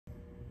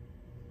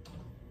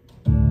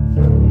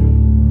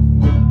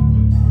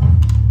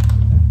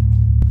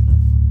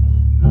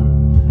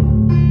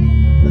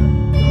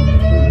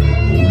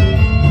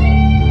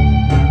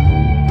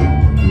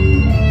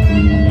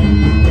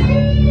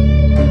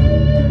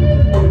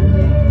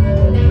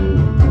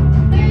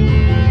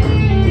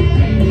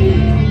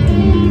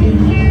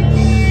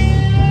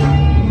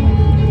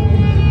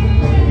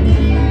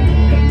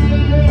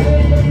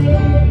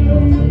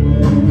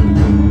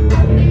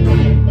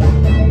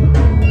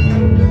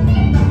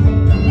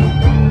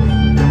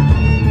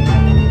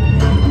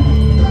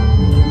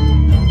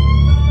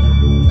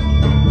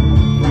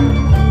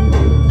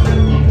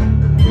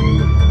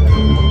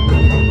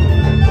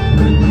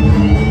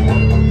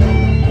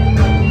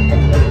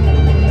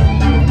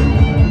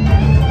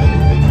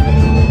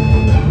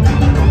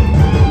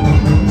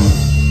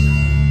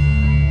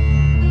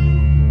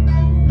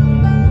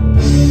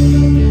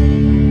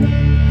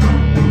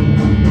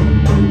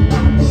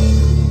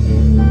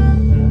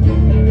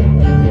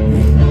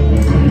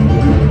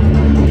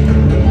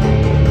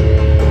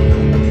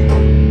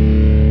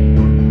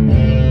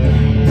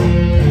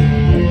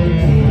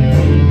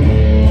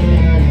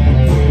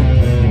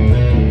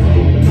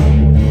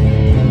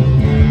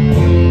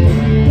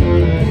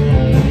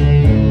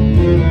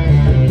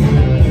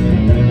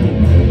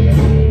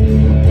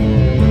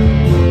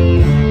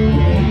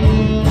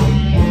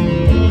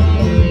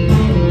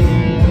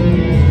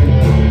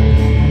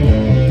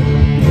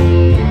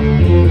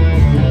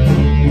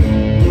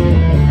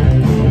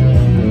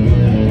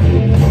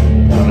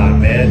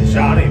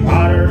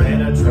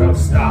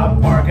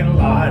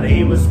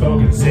he was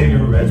smoking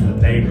cigarettes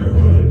with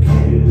neighborhood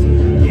kids.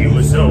 He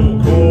was so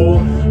cool,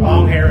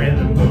 long hair in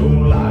the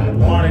moonlight,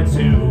 wanted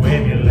to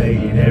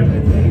emulate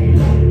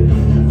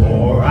everything.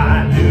 Before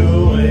I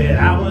knew it,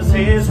 I was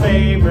his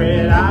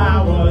favorite.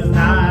 I was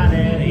 9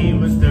 and he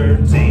was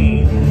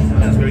 13.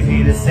 Sounds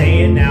crazy to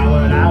say it now,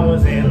 but I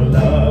was in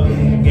love.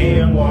 Gave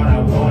him what I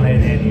wanted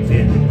and he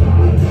didn't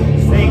bother.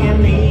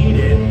 Singing, need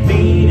it,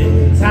 feed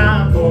it,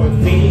 time for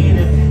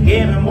feeding.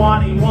 Give him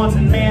what he wants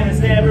and man, it's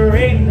never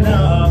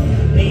enough.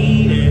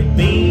 Need it,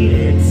 beat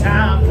it,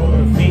 time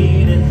for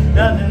feeding.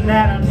 Nothing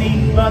that I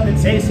need but the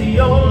taste of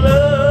your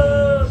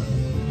love.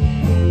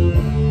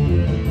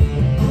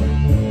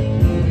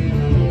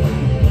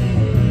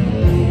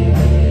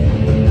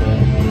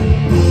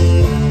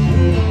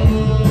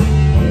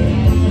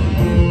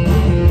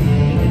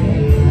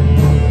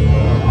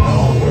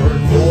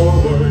 Onward,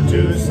 forward,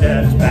 2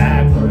 steps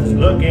backwards.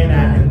 Looking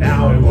at it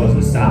now, it was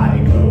a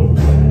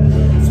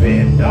psychopath.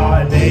 Spent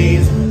our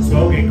days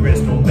smoking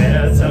crystal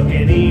meth,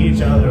 sucking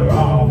each other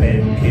off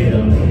and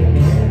killing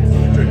cats.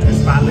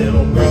 Introduced my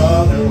little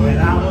brother when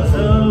I was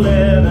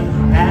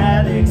 11.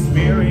 Had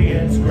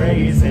experience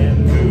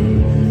grazing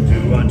food.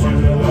 Do unto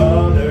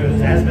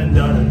others has been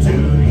done unto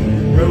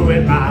you.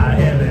 Ruined my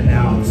heaven,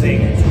 now I'm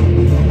singing to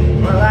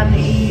you. Well, I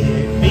need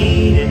it,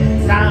 feed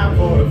it, time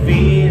for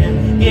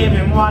feeding. Give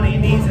him what he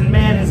needs and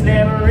man, it's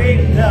never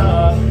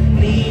enough.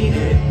 Need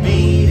it,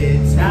 feed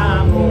it,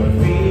 time for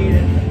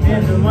feeding.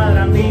 Isn't what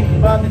I'm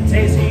eating but the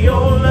taste of your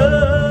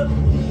love.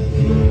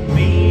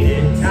 Feed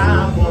it,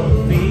 time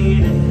for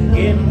feeding.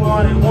 Give him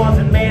what he wants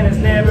and man, it's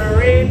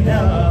never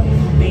enough.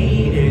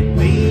 Need it,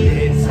 feed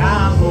it,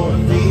 time for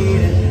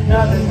feeding.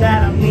 Nothing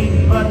that I'm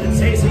eating but the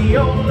taste of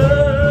your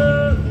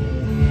love.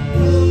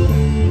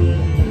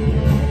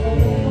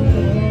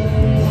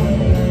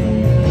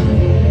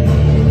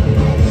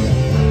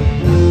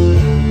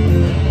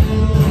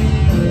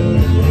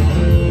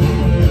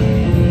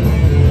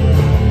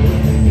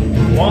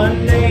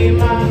 One day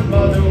my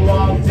mother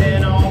walked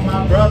in on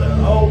my brother,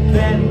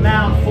 open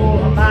mouth full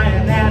of my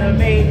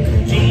anatomy.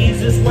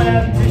 Jesus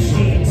wept as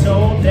she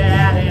told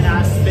Dad, and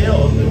I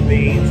spilled the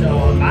beans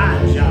on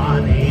my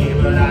Johnny.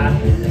 But I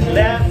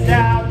left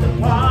out the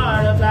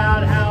part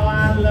about how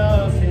I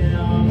loved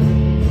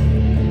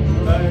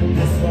him. But at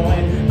this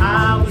point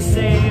I was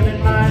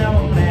saving my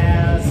own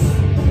ass.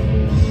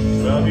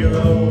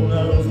 12-year-old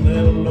loves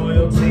little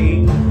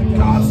loyalty.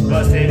 Cops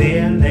busted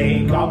in,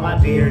 they caught my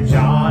dear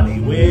Johnny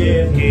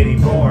with kitty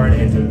poured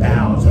into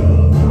pounds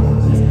of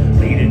lies,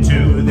 pleading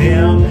to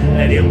them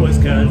that it was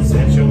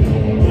consensual.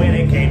 When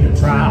it came to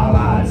trial,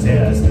 I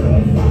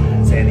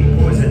testified. Said he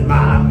poisoned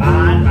my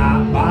mind,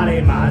 my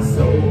body, my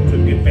soul.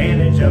 Took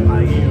advantage of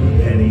my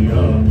youth and he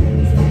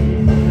abused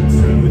me.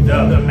 Truth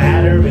of the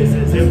matter is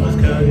it was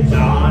 'cause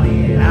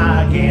Johnny, and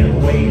I can't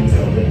wait till